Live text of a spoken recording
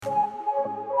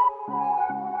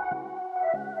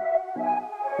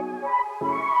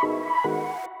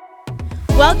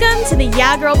Welcome to the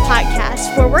Yeah Girl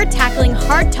podcast, where we're tackling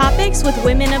hard topics with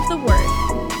women of the Word.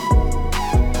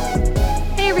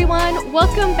 Hey everyone,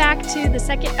 welcome back to the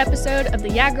second episode of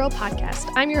the Yeah Girl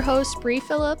podcast. I'm your host, Brea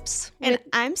Phillips. And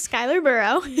I'm Skylar and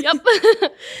Brea.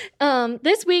 Yep.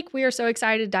 This week, we are so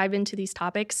excited to dive into these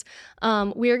topics.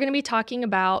 We are going to be talking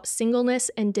about singleness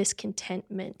and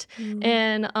discontentment.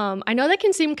 And I know that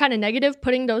can seem kind of negative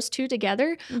putting those two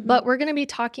together, but we're going to be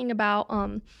talking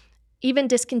about even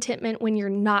discontentment when you're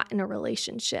not in a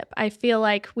relationship. I feel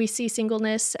like we see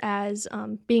singleness as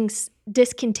being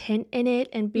discontent in it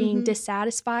and being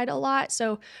dissatisfied a lot.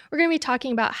 So we're going to be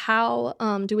talking about how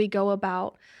do we go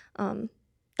about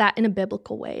that in a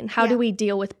biblical way, and how do we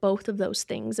deal with both of those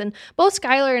things. And both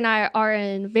Skylar and I are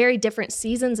in very different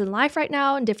seasons in life right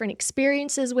now and different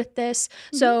experiences with this.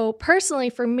 So personally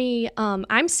for me,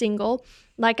 I'm single.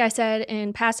 Like I said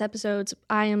in past episodes,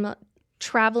 I am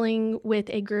traveling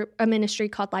with a ministry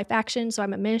called Life Action. So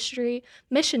I'm a missionary,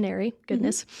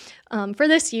 for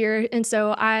this year. And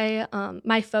so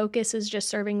my focus is just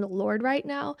serving the Lord right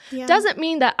now. Doesn't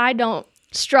mean that I don't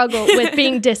struggle with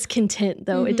being discontent,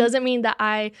 though. It doesn't mean that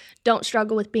I don't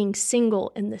struggle with being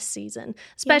single in this season,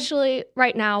 especially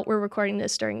right now. We're recording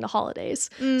this during the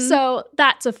holidays. So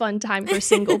that's a fun time for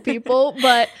single people.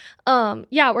 But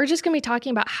we're just going to be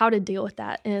talking about how to deal with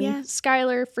that. And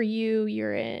Skylar, for you,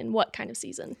 you're in what kind of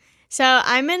season? So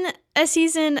I'm in a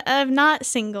season of not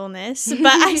singleness, but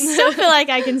I still feel like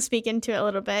I can speak into it a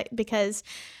little bit because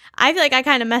I feel like I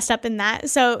kind of messed up in that.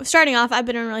 So starting off, I've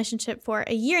been in a relationship for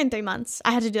a year and 3 months.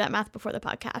 I had to do that math before the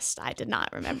podcast. I did not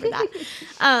remember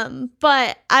that.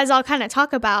 But as I'll kind of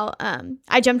talk about,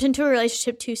 I jumped into a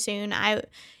relationship too soon. I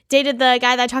dated the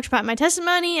guy that I talked about in my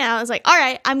testimony, and I was like, all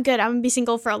right, I'm good. I'm going to be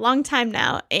single for a long time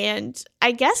now. And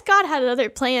I guess God had other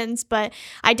plans, but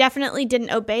I definitely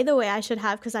didn't obey the way I should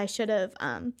have, because I should have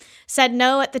said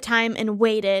no at the time and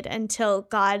waited until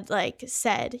God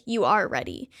said, you are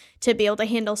ready to be able to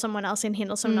handle someone else and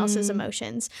handle someone else's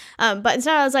emotions. But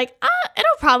instead I was like,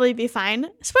 it'll probably be fine.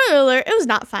 Spoiler alert, it was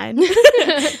not fine.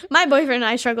 My boyfriend and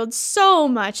I struggled so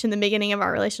much in the beginning of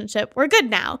our relationship. We're good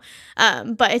now.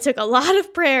 But it took a lot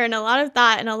of prayer and a lot of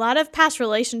thought and a lot of past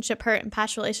relationship hurt and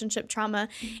past relationship trauma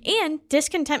and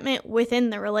discontentment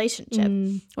within the relationship,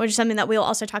 which is something that we'll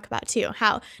also talk about too.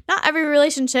 How not every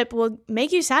relationship will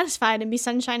make you satisfied and be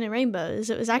sunshine and rainbows.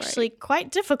 It was actually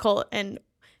quite difficult and,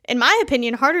 in my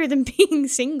opinion, harder than being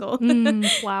single.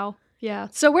 Wow. Yeah.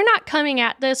 So we're not coming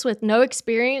at this with no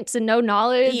experience and no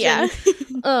knowledge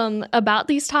about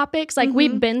these topics.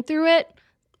 We've been through it.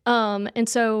 And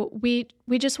so we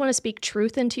just want to speak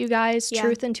truth into you guys,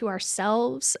 truth into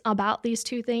ourselves about these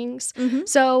two things.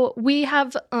 So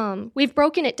we've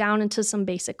broken it down into some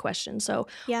basic questions. So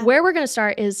where we're going to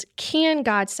start is, can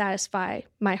God satisfy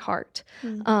my heart?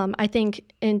 I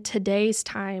think in today's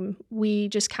time, we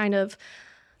just kind of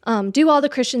do all the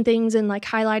Christian things and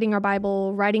highlighting our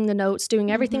Bible, writing the notes,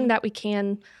 doing everything that we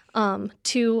can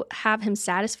to have him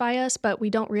satisfy us, but we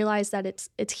don't realize that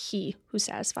it's he who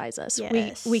satisfies us.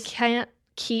 We can't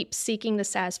keep seeking the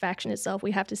satisfaction itself.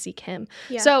 We have to seek him.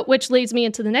 So, which leads me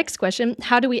into the next question.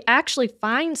 How do we actually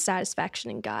find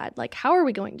satisfaction in God? How are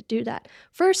we going to do that?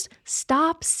 First,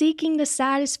 stop seeking the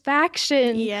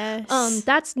satisfaction.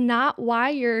 That's not why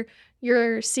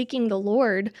you're seeking the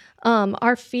Lord.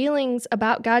 Our feelings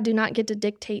about God do not get to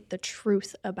dictate the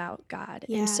truth about God.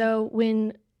 And so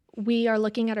when we are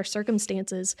looking at our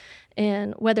circumstances,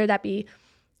 and whether that be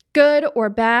good or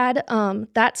bad,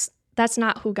 that's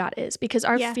not who God is, because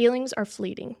our feelings are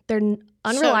fleeting. They're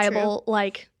unreliable,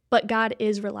 but God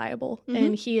is reliable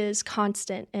and he is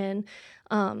constant, and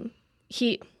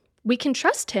we can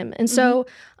trust him. And so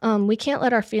we can't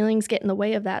let our feelings get in the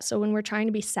way of that. So when we're trying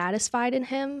to be satisfied in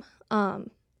him,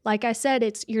 like I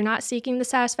said, you're not seeking the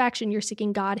satisfaction, you're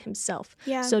seeking God himself.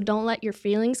 So don't let your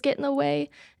feelings get in the way.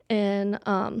 And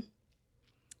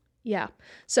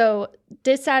so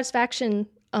dissatisfaction,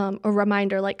 a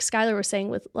reminder, like Skylar was saying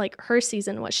with her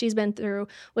season, what she's been through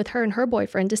with her and her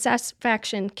boyfriend,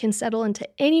 dissatisfaction can settle into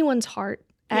anyone's heart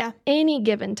at any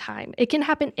given time. It can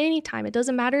happen anytime. It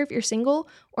doesn't matter if you're single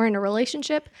or in a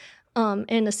relationship,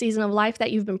 in a season of life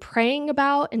that you've been praying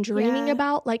about and dreaming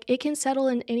about. It can settle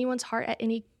in anyone's heart at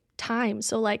any time.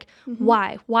 So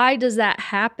why does that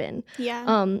happen?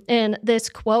 And this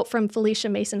quote from Felicia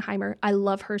Masonheimer, I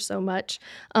love her so much.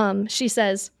 She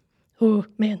says, oh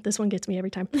man, this one gets me every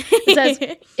time. It says,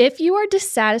 if you are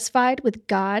dissatisfied with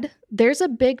God, there's a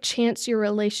big chance your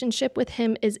relationship with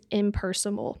him is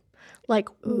impersonal.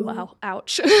 Wow,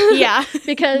 ouch.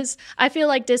 Because I feel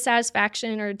like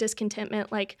dissatisfaction or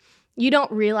discontentment, you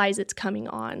don't realize it's coming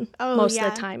on most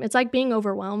of the time. It's like being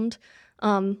overwhelmed.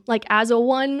 Like as a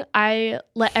one, I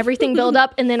let everything build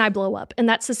up and then I blow up. And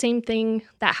that's the same thing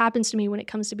that happens to me when it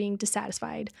comes to being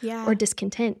dissatisfied or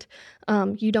discontent.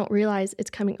 You don't realize it's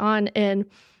coming on. And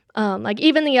like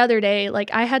even the other day,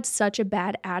 like I had such a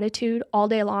bad attitude all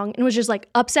day long and was just like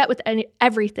upset with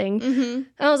everything. And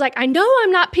I was like, I know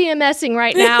I'm not PMSing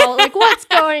right now. Like what's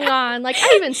going on? Like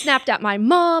I even snapped at my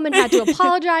mom and had to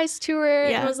apologize to her.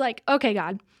 And I was like, okay,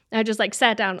 God. And I just like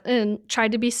sat down and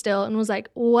tried to be still and was like,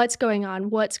 what's going on?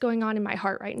 What's going on in my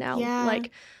heart right now?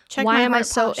 Like, why am I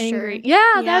so angry?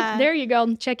 Yeah, there you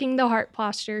go. Checking the heart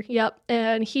posture. Yep.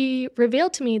 And he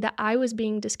revealed to me that I was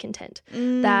being discontent,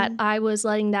 that I was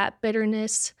letting that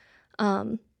bitterness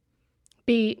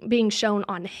being shown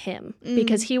on him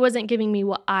because he wasn't giving me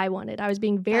what I wanted. I was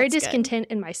being very discontent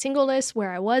in my singleness,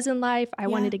 where I was in life. I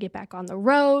wanted to get back on the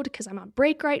road because I'm on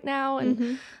break right now,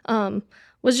 and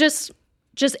was just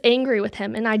angry with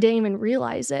him, and I didn't even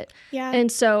realize it. And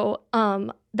so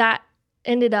that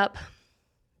ended up,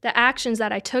 the actions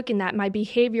that I took in that, my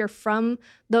behavior from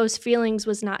those feelings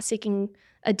was not seeking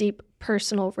a deep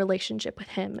personal relationship with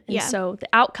him. And so the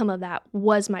outcome of that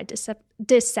was my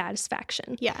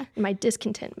dissatisfaction, my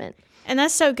discontentment. And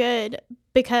that's so good,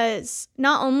 because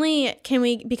not only can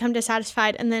we become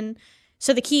dissatisfied, and then,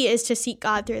 so the key is to seek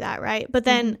God through that, right? But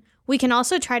then we can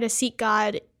also try to seek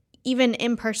God even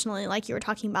impersonally, like you were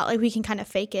talking about. Like we can kind of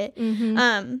fake it.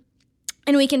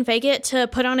 And we can fake it to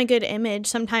put on a good image.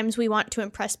 Sometimes we want to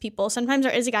impress people. Sometimes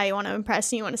there is a guy you want to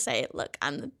impress and you want to say, look,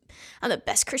 I'm the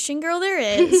best Christian girl there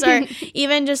is. Or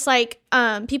even just like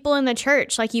people in the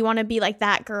church, like you want to be like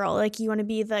that girl. Like you want to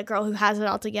be the girl who has it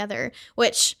all together,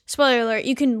 which, spoiler alert,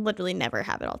 you can literally never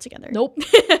have it all together. Nope.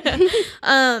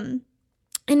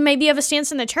 And maybe you have a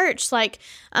stance in the church. Like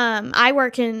I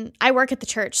work at the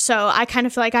church, so I kind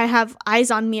of feel like I have eyes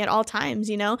on me at all times,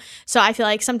 you know? So I feel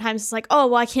like sometimes it's like, oh,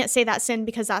 well, I can't say that sin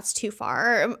because that's too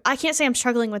far. Or I can't say I'm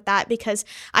struggling with that because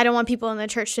I don't want people in the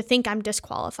church to think I'm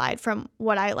disqualified from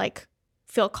what I like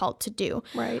feel called to do.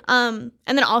 Right. And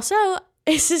then also,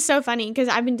 this is so funny because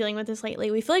I've been dealing with this lately.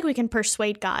 We feel like we can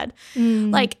persuade God.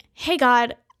 Like, hey,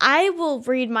 God, I will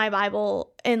read my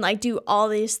Bible and like do all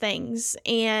these things.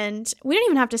 And we don't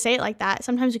even have to say it like that.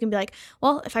 Sometimes we can be like,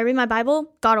 well, if I read my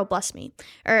Bible, God will bless me.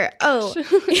 Or, oh,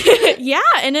 yeah.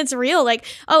 And it's real. Like,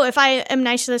 oh, if I am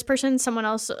nice to this person, someone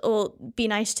else will be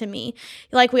nice to me.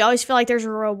 Like we always feel like there's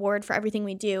a reward for everything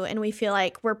we do. And we feel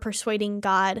like we're persuading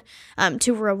God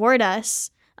to reward us.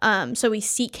 So we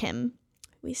seek him.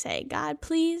 We say, God,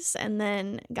 please, and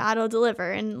then God will deliver.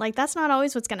 And like, that's not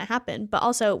always what's going to happen. But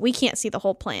also, we can't see the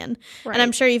whole plan. Right. And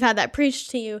I'm sure you've had that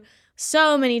preached to you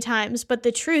so many times. But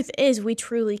the truth is, we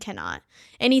truly cannot.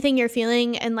 Anything you're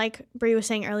feeling, and like Brea was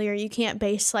saying earlier, you can't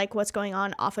base like what's going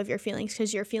on off of your feelings,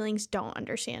 because your feelings don't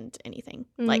understand anything.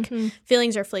 Like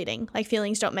feelings are fleeting. Like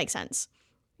feelings don't make sense.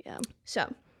 Yeah.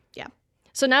 So, yeah.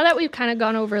 So now that we've kind of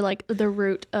gone over like the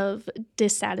root of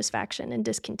dissatisfaction and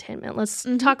discontentment, let's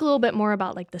talk a little bit more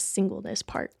about like the singleness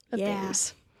part of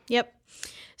things. Yep.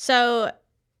 So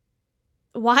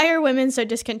why are women so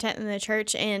discontent in the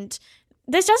church? And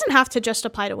this doesn't have to just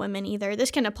apply to women either.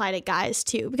 This can apply to guys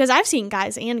too, because I've seen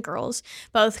guys and girls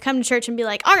both come to church and be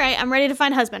like, all right, I'm ready to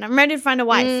find a husband. I'm ready to find a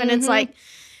wife. And it's like,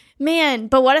 man,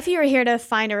 but what if you were here to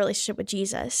find a relationship with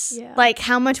Jesus? Yeah. Like,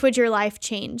 how much would your life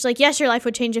change? Like, yes, your life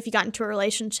would change if you got into a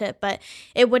relationship, but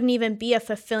it wouldn't even be a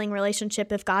fulfilling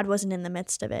relationship if God wasn't in the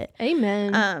midst of it.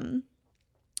 Amen.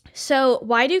 So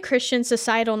why do Christian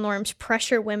societal norms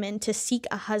pressure women to seek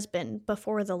a husband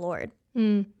before the Lord?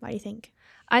 Why do you think?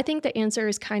 I think the answer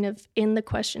is kind of in the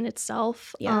question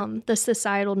itself. The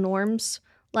societal norms.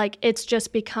 Like, it's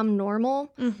just become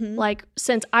normal. Like,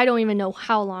 since I don't even know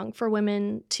how long for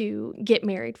women to get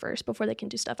married first before they can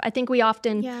do stuff. I think we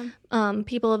often,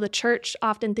 people of the church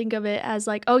often think of it as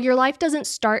like, oh, your life doesn't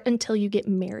start until you get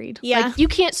married. Like, you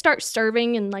can't start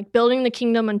serving and like building the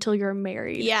kingdom until you're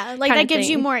married. Yeah, like that gives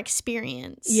you more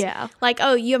experience. Yeah. Like,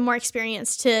 oh, you have more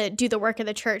experience to do the work of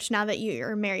the church now that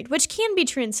you're married, which can be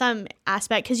true in some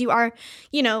aspect, because you are,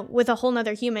 you know, with a whole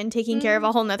nother human taking care of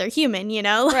a whole nother human, you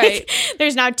know? Like,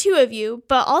 there's now two of you,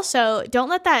 but also don't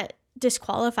let that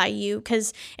disqualify you,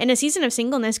 because in a season of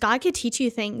singleness, God could teach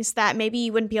you things that maybe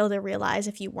you wouldn't be able to realize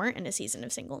if you weren't in a season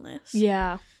of singleness.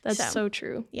 Yeah, that's so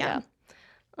true. Yeah.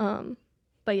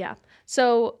 But yeah,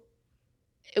 so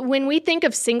when we think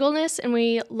of singleness and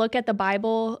we look at the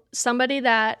Bible, somebody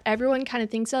that everyone kind of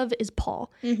thinks of is Paul.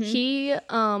 Mm-hmm. He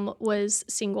was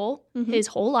single Mm-hmm. his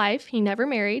whole life. He never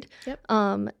married. Yep.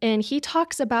 And he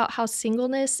talks about how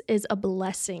singleness is a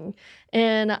blessing.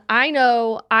 And I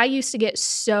know I used to get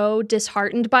so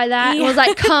disheartened by that. Yeah. And was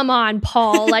like, come on,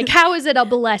 Paul. Like, how is it a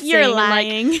blessing? You're And,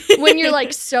 lying. like, when you're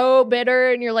like so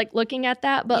bitter and you're like looking at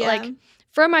that. But Yeah. like,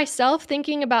 for myself,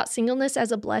 thinking about singleness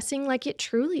as a blessing, like it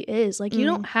truly is. Like you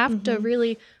don't have to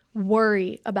really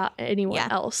worry about anyone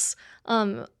else.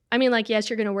 I mean, like, yes,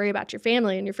 you're going to worry about your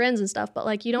family and your friends and stuff, but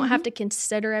like you don't have to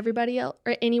consider everybody else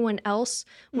or anyone else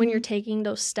when you're taking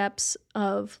those steps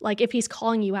of like if he's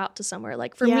calling you out to somewhere.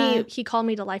 Like for me, he called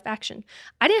me to Life Action.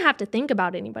 I didn't have to think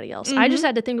about anybody else. I just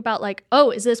had to think about like, oh,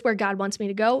 is this where God wants me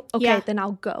to go? Okay, then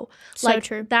I'll go. So like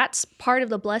true. That's part of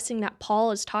the blessing that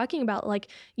Paul is talking about. Like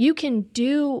you can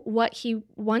do what he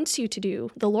wants you to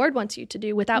do, the Lord wants you to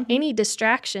do without any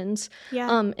distractions.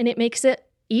 Yeah. And it makes it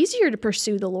easier to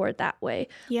pursue the Lord that way.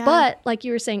 Yeah. But like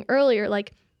you were saying earlier,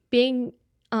 like being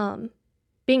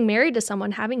married to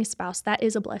someone, having a spouse, that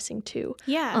is a blessing too.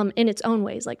 Yeah. In its own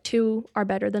ways, like two are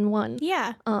better than one.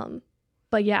 Yeah.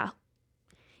 But yeah.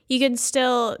 You can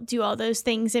still do all those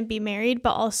things and be married,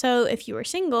 but also if you were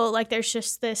single, like there's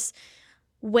just this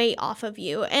weight off of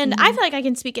you. And I feel like I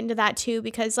can speak into that too,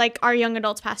 because like our young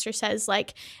adults pastor says,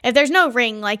 like, if there's no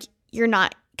ring, like you're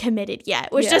not committed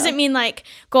yet, which doesn't mean like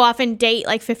go off and date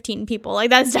like 15 people. Like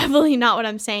that's definitely not what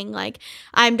I'm saying. Like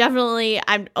I'm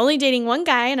only dating one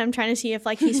guy and I'm trying to see if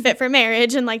like he's fit for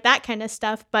marriage and like that kind of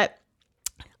stuff. But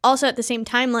also at the same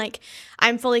time, like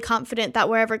I'm fully confident that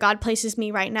wherever God places me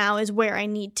right now is where I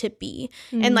need to be.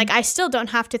 And like I still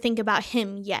don't have to think about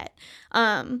him yet.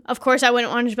 Of course I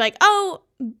wouldn't want to be like, oh,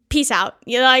 peace out.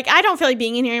 You're like, I don't feel like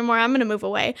being in here anymore. I'm going to move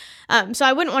away. So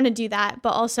I wouldn't want to do that.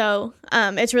 But also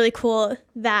it's really cool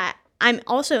that I'm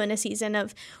also in a season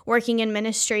of working in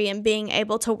ministry and being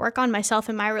able to work on myself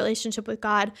and my relationship with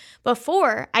God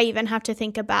before I even have to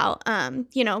think about,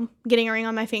 getting a ring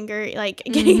on my finger, like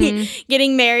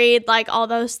getting married, like all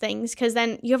those things. Because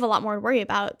then you have a lot more to worry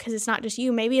about because it's not just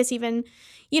you. Maybe it's even,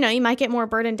 you might get more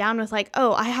burdened down with like,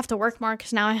 oh, I have to work more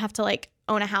because now I have to like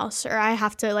own a house or I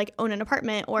have to like own an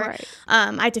apartment or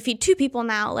I have to feed 2 people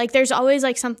now. Like there's always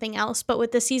like something else. But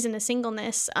with the season of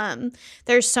singleness,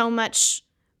 there's so much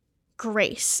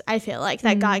grace, I feel like,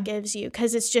 that God gives you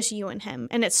because it's just you and him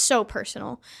and it's so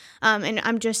personal. And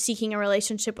I'm just seeking a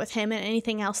relationship with him, and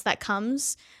anything else that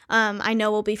comes, I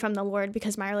know will be from the Lord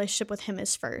because my relationship with him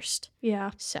is first.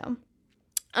 Yeah. So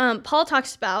Paul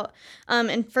talks about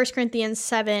in 1 Corinthians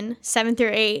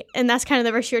 7:7-8, and that's kind of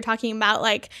the verse you were talking about.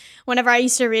 Like whenever I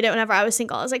used to read it whenever I was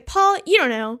single, I was like, Paul, you don't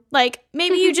know, like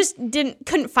maybe you just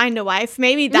couldn't find a wife.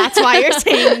 Maybe that's why you're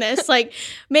saying this. Like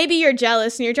maybe you're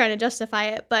jealous and you're trying to justify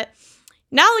it. But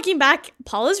now looking back,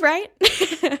 Paul is right.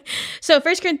 So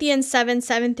 1 Corinthians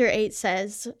 7:7-8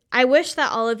 says, I wish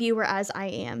that all of you were as I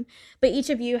am, but each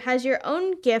of you has your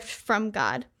own gift from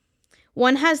God.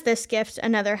 One has this gift,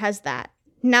 another has that.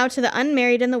 Now to the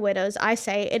unmarried and the widows, I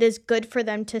say it is good for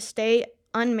them to stay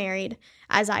unmarried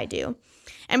as I do.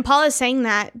 And Paul is saying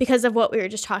that because of what we were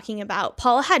just talking about.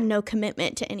 Paul had no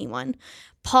commitment to anyone.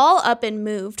 Paul up and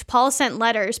moved. Paul sent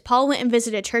letters. Paul went and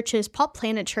visited churches. Paul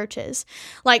planted churches.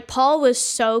 Like Paul was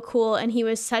so cool, and he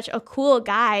was such a cool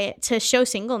guy to show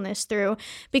singleness through,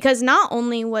 because not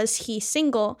only was he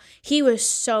single, he was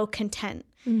so content.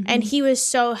 And he was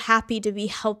so happy to be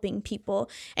helping people.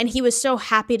 And he was so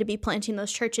happy to be planting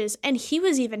those churches. And he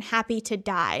was even happy to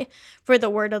die for the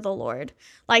word of the Lord.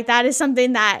 Like that is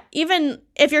something that even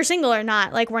if you're single or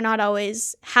not, like we're not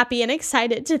always happy and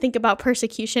excited to think about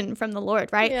persecution from the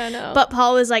Lord, right? Yeah, no. But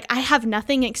Paul was like, I have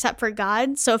nothing except for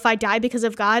God. So if I die because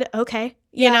of God, okay.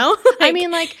 You know? I mean,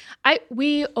 like,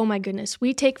 oh my goodness,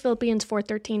 we take Philippians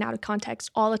 4:13 out of context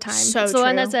all the time. So the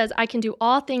one true. that says, I can do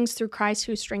all things through Christ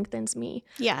who strengthens me.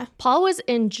 Yeah. Paul was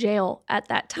in jail at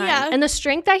that time. Yeah. And the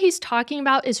strength that he's talking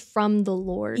about is from the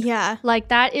Lord. Yeah. Like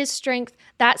that is strength.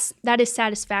 That is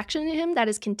satisfaction in him. That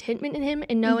is contentment in him.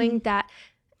 And knowing that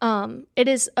it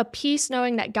is a peace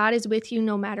knowing that God is with you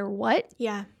no matter what.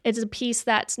 Yeah. It's a peace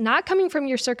that's not coming from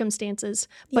your circumstances,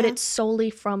 but it's solely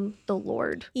from the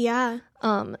Lord. Yeah.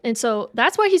 And so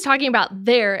that's what he's talking about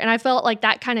there. And I felt like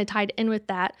that kind of tied in with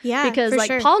that. Yeah, because for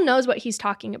like sure. Paul knows what he's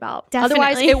talking about. Definitely.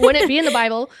 Otherwise it wouldn't be in the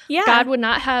Bible. Yeah. God would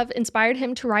not have inspired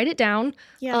him to write it down.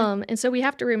 Yeah. And so we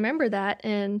have to remember that.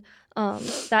 And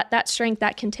that strength,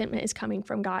 that contentment is coming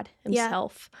from God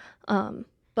himself.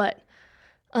 But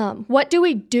what do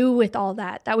we do with all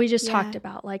that we just talked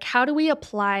about? Like, how do we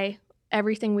apply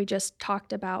everything we just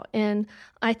talked about? And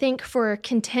I think for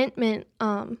contentment,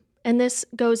 and this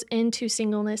goes into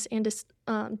singleness and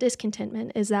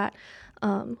discontentment is that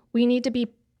we need to be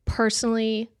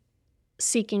personally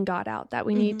seeking God out, that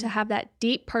we need to have that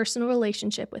deep personal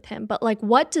relationship with him. But like,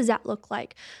 what does that look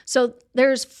like? So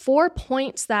there's 4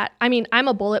 points that, I mean, I'm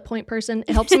a bullet point person.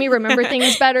 It helps me remember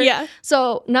things better. Yeah.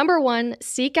 So number 1,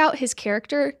 seek out his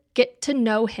character, get to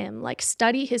know him, like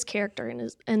study his character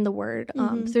in the word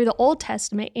through the Old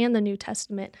Testament and the New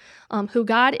Testament, who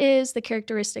God is, the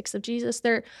characteristics of Jesus.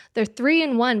 They're 3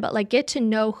 in 1, but like get to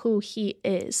know who he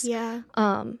is. Yeah.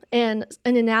 And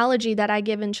an analogy that I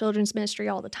give in children's ministry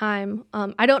all the time,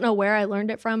 I don't know where I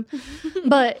learned it from,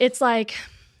 but it's like,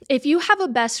 if you have a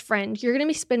best friend, you're going to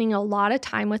be spending a lot of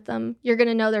time with them. You're going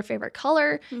to know their favorite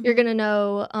color. You're going to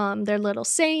know their little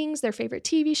sayings, their favorite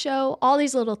TV show, all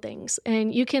these little things.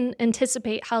 And you can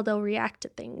anticipate how they'll react to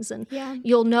things. And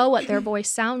you'll know what their voice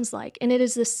sounds like. And it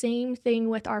is the same thing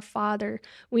with our Father.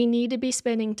 We need to be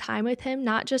spending time with him,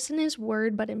 not just in his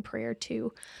word, but in prayer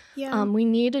too. Yeah. We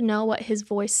need to know what his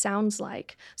voice sounds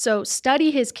like. So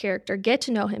study his character, get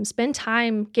to know him, spend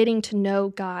time getting to know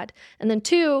God. And then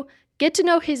 2, get to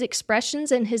know his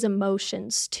expressions and his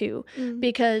emotions too,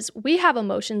 because we have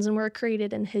emotions and we're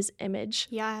created in his image.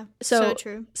 Yeah, so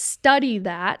true. Study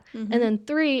that. And then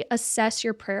 3, assess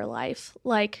your prayer life.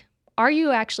 Like, are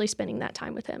you actually spending that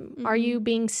time with him? Are you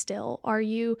being still? Are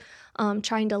you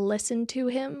trying to listen to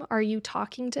him? Are you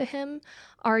talking to him?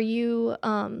 Are you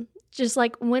just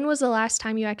like, when was the last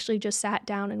time you actually just sat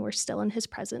down and were still in his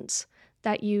presence,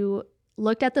 that you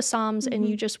looked at the Psalms and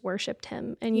you just worshiped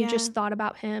him and you just thought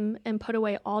about him and put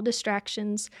away all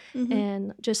distractions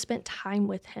and just spent time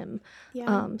with him.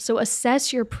 Yeah. So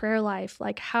assess your prayer life.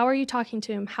 Like, how are you talking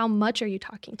to him? How much are you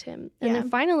talking to him? And then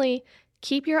finally,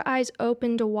 keep your eyes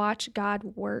open to watch God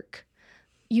work.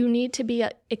 You need to be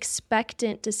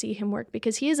expectant to see him work,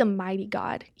 because he is a mighty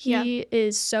God. He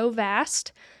is so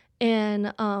vast,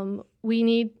 and we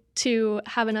need to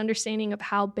have an understanding of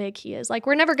how big he is. Like,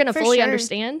 we're never going to fully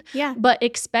understand, but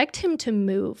expect him to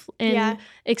move and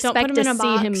expect to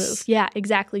see him move. Yeah,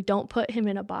 exactly. Don't put him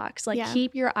in a box. Like,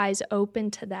 keep your eyes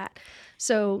open to that.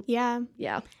 So, yeah.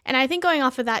 And I think going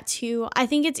off of that too, I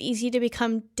think it's easy to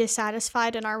become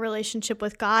dissatisfied in our relationship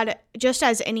with God, just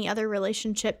as any other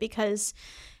relationship, because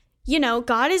you know,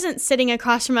 God isn't sitting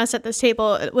across from us at this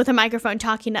table with a microphone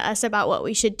talking to us about what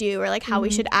we should do, or like how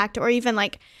we should act, or even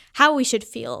like how we should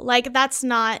feel. Like, that's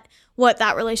not what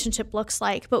that relationship looks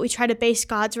like. But we try to base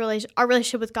our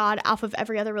relationship with God off of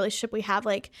every other relationship we have.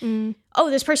 Like,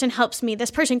 oh, this person helps me. This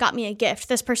person got me a gift.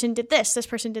 This person did this. This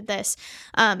person did this.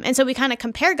 And so we kind of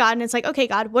compare God, and it's like, okay,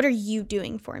 God, what are you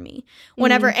doing for me?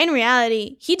 Whenever in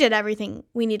reality, he did everything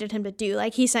we needed him to do.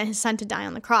 Like, he sent his son to die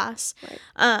on the cross.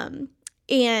 Right.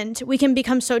 And we can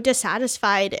become so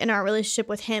dissatisfied in our relationship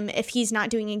with him if he's not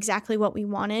doing exactly what we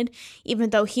wanted, even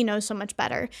though he knows so much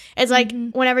better. It's like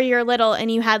whenever you're little and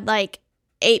you had like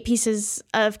 8 pieces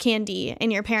of candy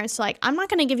and your parents are like, I'm not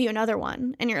going to give you another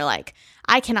one. And you're like,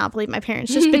 I cannot believe my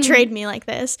parents just betrayed me like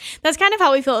this. That's kind of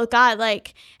how we feel with God.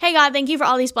 Like, hey, God, thank you for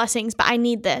all these blessings, but I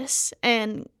need this.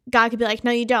 And God could be like,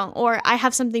 no, you don't. Or I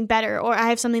have something better, or I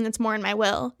have something that's more in my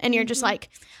will. And you're just like,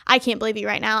 I can't believe you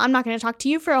right now. I'm not going to talk to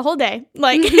you for a whole day.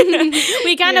 Like,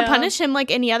 we kind of punish him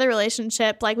like any other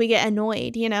relationship. Like, we get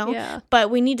annoyed, you know? Yeah. But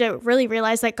we need to really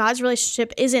realize that God's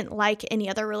relationship isn't like any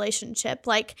other relationship.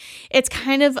 Like, it's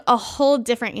kind of a whole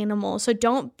different animal. So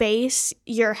don't base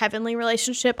your heavenly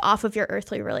relationship off of your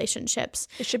earthly relationships.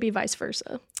 It should be vice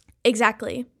versa.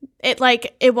 Exactly.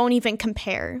 It won't even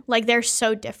compare. Like, they're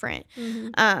so different.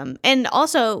 And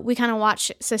also we kind of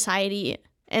watch society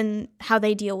and how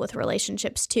they deal with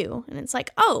relationships too. And it's like,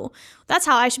 oh, that's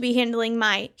how I should be handling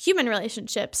my human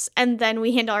relationships. And then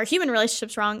we handle our human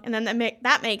relationships wrong. And then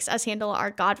that makes us handle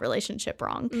our God relationship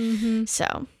wrong.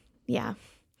 So, yeah.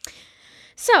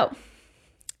 So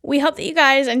we hope that you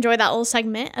guys enjoyed that little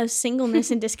segment of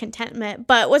singleness and discontentment.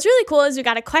 But what's really cool is we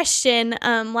got a question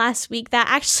last week that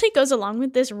actually goes along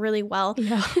with this really well.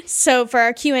 Yeah. So for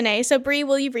our Q&A. So Brea,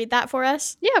 will you read that for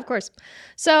us? Yeah, of course.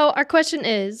 So our question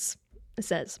is, it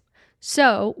says,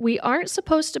 so we aren't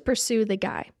supposed to pursue the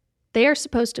guy. They are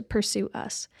supposed to pursue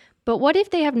us. But what if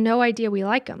they have no idea we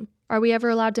like them? Are we ever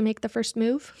allowed to make the first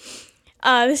move?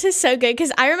 This is so good,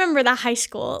 because I remember that high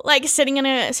school, like sitting in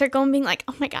a circle and being like,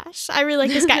 oh my gosh, I really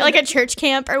like this guy, like a church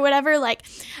camp or whatever. Like,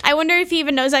 I wonder if he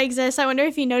even knows I exist. I wonder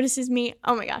if he notices me.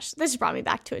 Oh my gosh, this brought me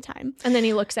back to a time. And then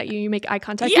he looks at you, you make eye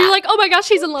contact. Yeah. You're like, oh my gosh,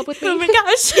 he's in love with me. Oh my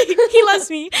gosh, he loves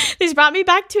me. This brought me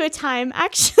back to a time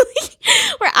actually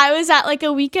where I was at like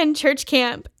a weekend church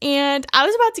camp, and I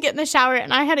was about to get in the shower,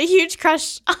 and I had a huge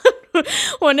crush on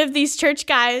one of these church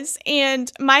guys,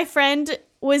 and my friend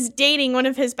was dating one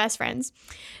of his best friends.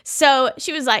 So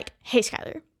she was like, hey,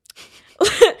 Skylar,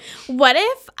 what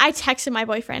if I texted my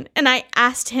boyfriend and I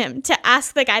asked him to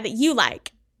ask the guy that you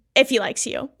like if he likes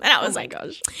you? And I was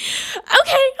gosh.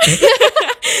 Okay.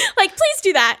 Like, please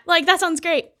do that. Like, that sounds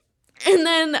great. And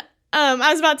then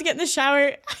I was about to get in the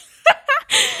shower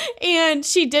and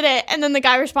she did it. And then the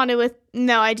guy responded with,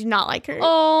 no, I do not like her.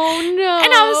 Oh, no.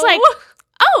 And I was like,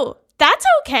 oh, that's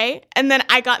okay. And then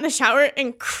I got in the shower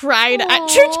and cried at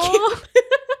church camp.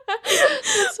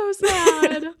 That's so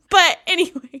sad. But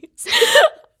anyways,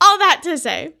 all that to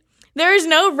say, there is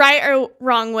no right or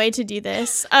wrong way to do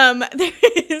this. There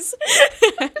is.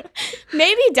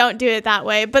 Maybe don't do it that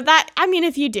way. But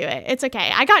if you do it, it's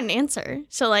okay. I got an answer.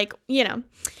 So, like,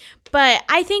 But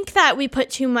I think that we put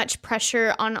too much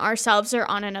pressure on ourselves or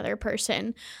on another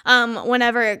person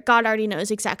whenever God already knows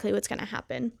exactly what's going to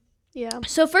happen. Yeah.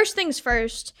 So first things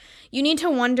first, you need to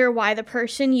wonder why the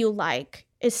person you like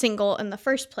is single in the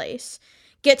first place.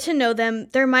 Get to know them.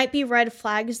 There might be red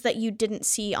flags that you didn't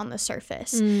see on the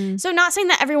surface. So not saying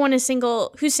that everyone who's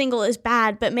single is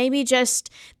bad, but maybe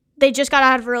they just got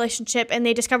out of a relationship and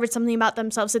they discovered something about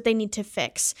themselves that they need to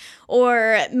fix.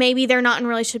 Or maybe they're not in a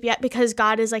relationship yet because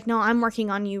God is like, no, I'm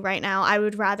working on you right now. I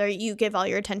would rather you give all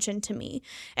your attention to me.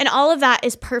 And all of that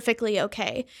is perfectly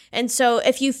okay. And so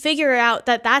if you figure out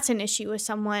that that's an issue with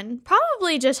someone,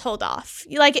 probably just hold off.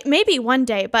 Like, maybe one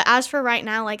day, but as for right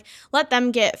now, like, let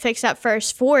them get fixed up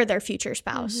first for their future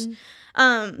spouse.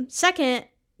 Second,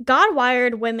 God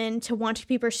wired women to want to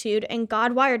be pursued, and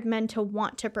God wired men to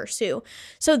want to pursue.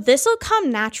 So this will come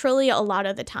naturally a lot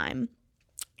of the time.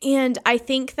 And I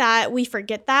think that we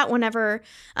forget that whenever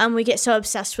we get so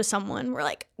obsessed with someone. We're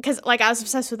like, because like I was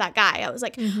obsessed with that guy. I was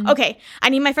like, okay, I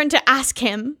need my friend to ask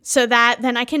him so that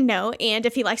then I can know. And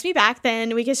if he likes me back,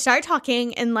 then we can start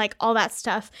talking and like all that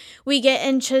stuff. We get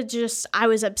into I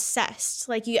was obsessed.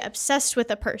 Like, you get obsessed with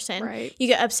a person. Right. You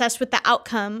get obsessed with the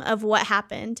outcome of what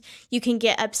happened. You can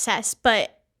get obsessed,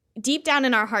 but deep down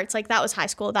in our hearts, like, that was high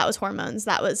school, that was hormones,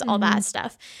 that was all that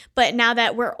stuff. But now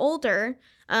that we're older,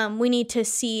 we need to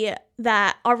see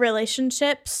that our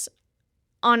relationships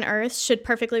on earth should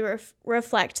perfectly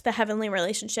reflect the heavenly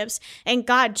relationships, and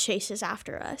God chases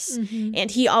after us,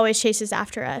 and he always chases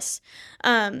after us.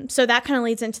 So that kind of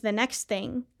leads into the next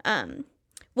thing.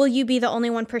 Will you be the only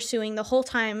one pursuing the whole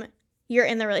time you're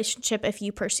in the relationship if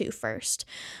you pursue first?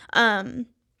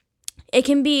 It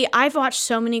can be, I've watched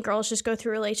so many girls just go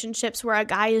through relationships where a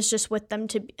guy is just with them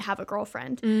to have a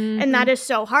girlfriend. And that is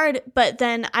so hard. But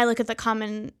then I look at the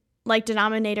common like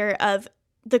denominator of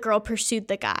the girl pursued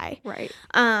the guy. Right.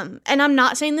 And I'm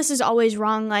not saying this is always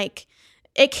wrong. Like,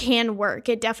 it can work.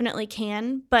 It definitely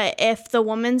can. But if the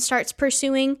woman starts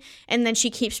pursuing and then she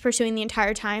keeps pursuing the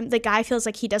entire time, the guy feels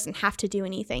like he doesn't have to do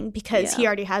anything because he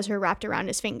already has her wrapped around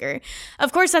his finger.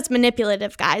 Of course, that's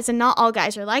manipulative, guys. And not all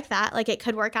guys are like that. Like, it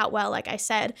could work out well, like I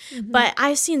said. But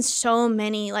I've seen so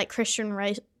many like Christian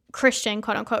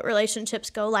quote unquote relationships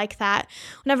go like that,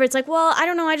 whenever it's like, well, I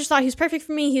don't know, I just thought he was perfect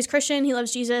for me, he's Christian, he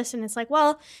loves Jesus, and it's like,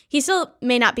 well, he still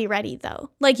may not be ready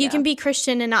though. Like, you can be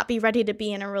Christian and not be ready to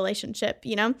be in a relationship,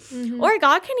 or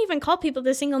God can even call people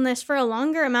to singleness for a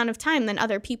longer amount of time than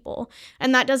other people,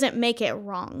 and that doesn't make it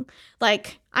wrong.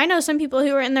 Like, I know some people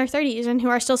who are in their 30s and who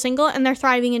are still single and they're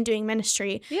thriving and doing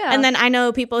ministry. And then I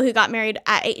know people who got married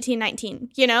at 18, 19,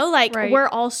 like we're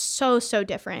all so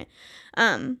different.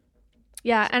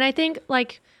 Yeah, and I think,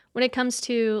 like, when it comes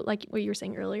to, like, what you were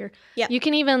saying earlier, you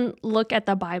can even look at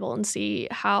the Bible and see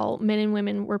how men and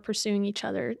women were pursuing each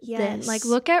other then. Like,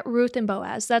 look at Ruth and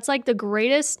Boaz. That's, like, the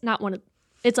greatest,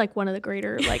 it's, like, one of the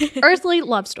greater, like, earthly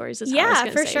love stories is how I was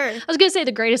going to say. Sure. I was going to say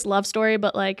the greatest love story,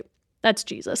 but, like, that's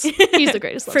Jesus. He's the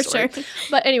greatest love story. Sure.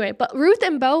 But anyway, Ruth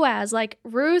and Boaz, like,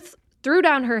 Ruth threw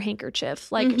down her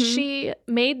handkerchief. Like, she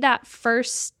made that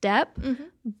first step,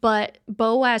 but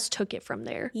Boaz took it from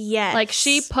there. Yes. Like,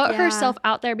 she put herself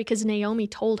out there because Naomi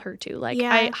told her to. Like,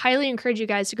 I highly encourage you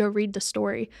guys to go read the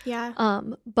story.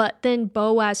 But then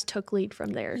Boaz took lead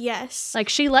from there. Yes. Like,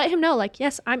 she let him know, like,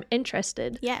 yes, I'm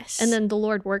interested. Yes. And then the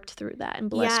Lord worked through that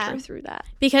and blessed her through that.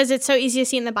 Because it's so easy to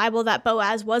see in the Bible that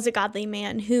Boaz was a godly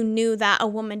man who knew that a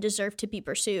woman deserved to be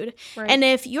pursued. Right. And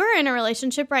if you're in a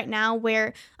relationship right now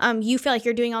where you feel like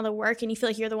you're doing all the work and you feel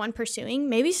like you're the one pursuing,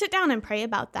 maybe sit down and pray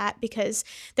about that, because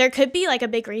there could be like a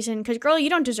big reason. Because, girl, you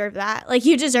don't deserve that. Like,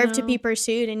 you deserve to be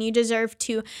pursued, and you deserve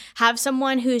to have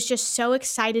someone who's just so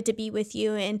excited to be with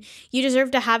you, and you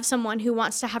deserve to have someone who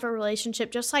wants to have a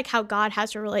relationship just like how God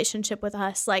has a relationship with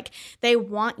us. Like, they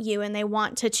want you and they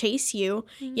want to chase you,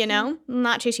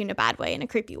 not chase you in a bad way, in a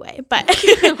creepy way, but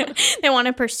they want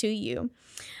to pursue you.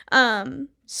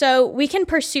 So we can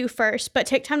pursue first, but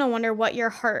take time to wonder what your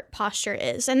heart posture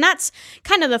is. And that's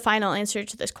kind of the final answer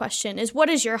to this question is, what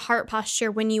is your heart posture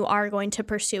when you are going to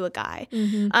pursue a guy?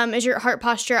 Is your heart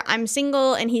posture, I'm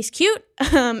single and he's cute?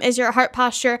 Is your heart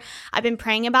posture, I've been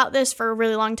praying about this for a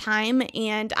really long time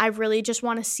and I really just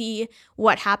want to see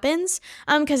what happens?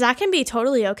 Because that can be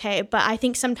totally okay. But I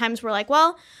think sometimes we're like,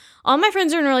 well, all my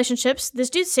friends are in relationships.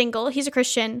 This dude's single. He's a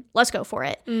Christian. Let's go for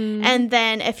it. And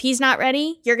then if he's not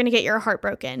ready, you're going to get your heart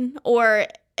broken. Or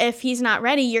if he's not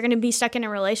ready, you're going to be stuck in a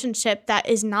relationship that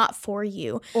is not for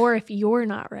you. Or if you're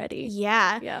not ready.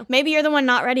 Yeah. Maybe you're the one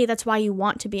not ready. That's why you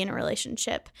want to be in a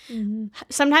relationship.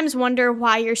 Sometimes wonder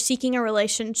why you're seeking a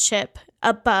relationship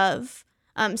above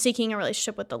seeking a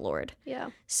relationship with the Lord.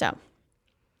 Yeah. So,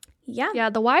 yeah.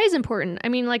 Yeah, the why is important. I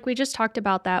mean, like we just talked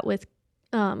about that with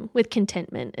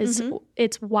contentment is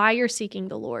it's why you're seeking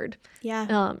the Lord.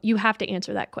 Yeah. You have to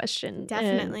answer that question.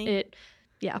 Definitely.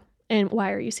 And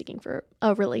why are you seeking for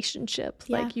a relationship?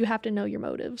 Yeah. Like you have to know your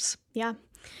motives. Yeah.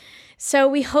 So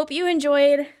we hope you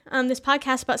enjoyed this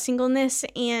podcast about singleness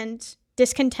and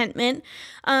discontentment.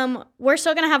 We're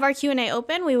still going to have our Q&A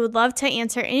open. We would love to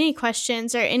answer any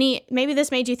questions or maybe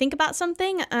this made you think about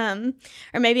something,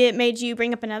 or maybe it made you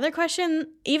bring up another question.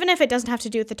 Even if it doesn't have to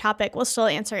do with the topic, we'll still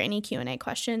answer any Q&A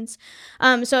questions.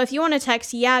 So if you want to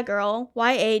text YAGIRL,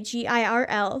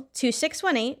 YAGIRL, to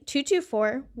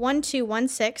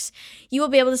 618-224-1216, you will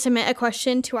be able to submit a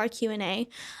question to our Q&A.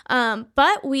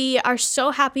 But we are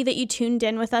so happy that you tuned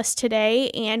in with us today,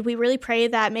 and we really pray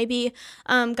that maybe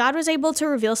God was able to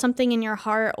reveal something in your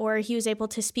heart, or he was able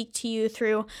to speak to you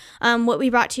through what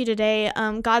we brought to you today,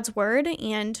 God's word,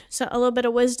 and so a little bit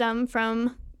of wisdom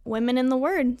from women in the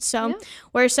word. So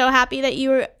we're so happy that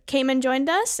you came and joined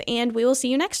us, and we will see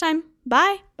you next time.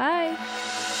 Bye. Bye.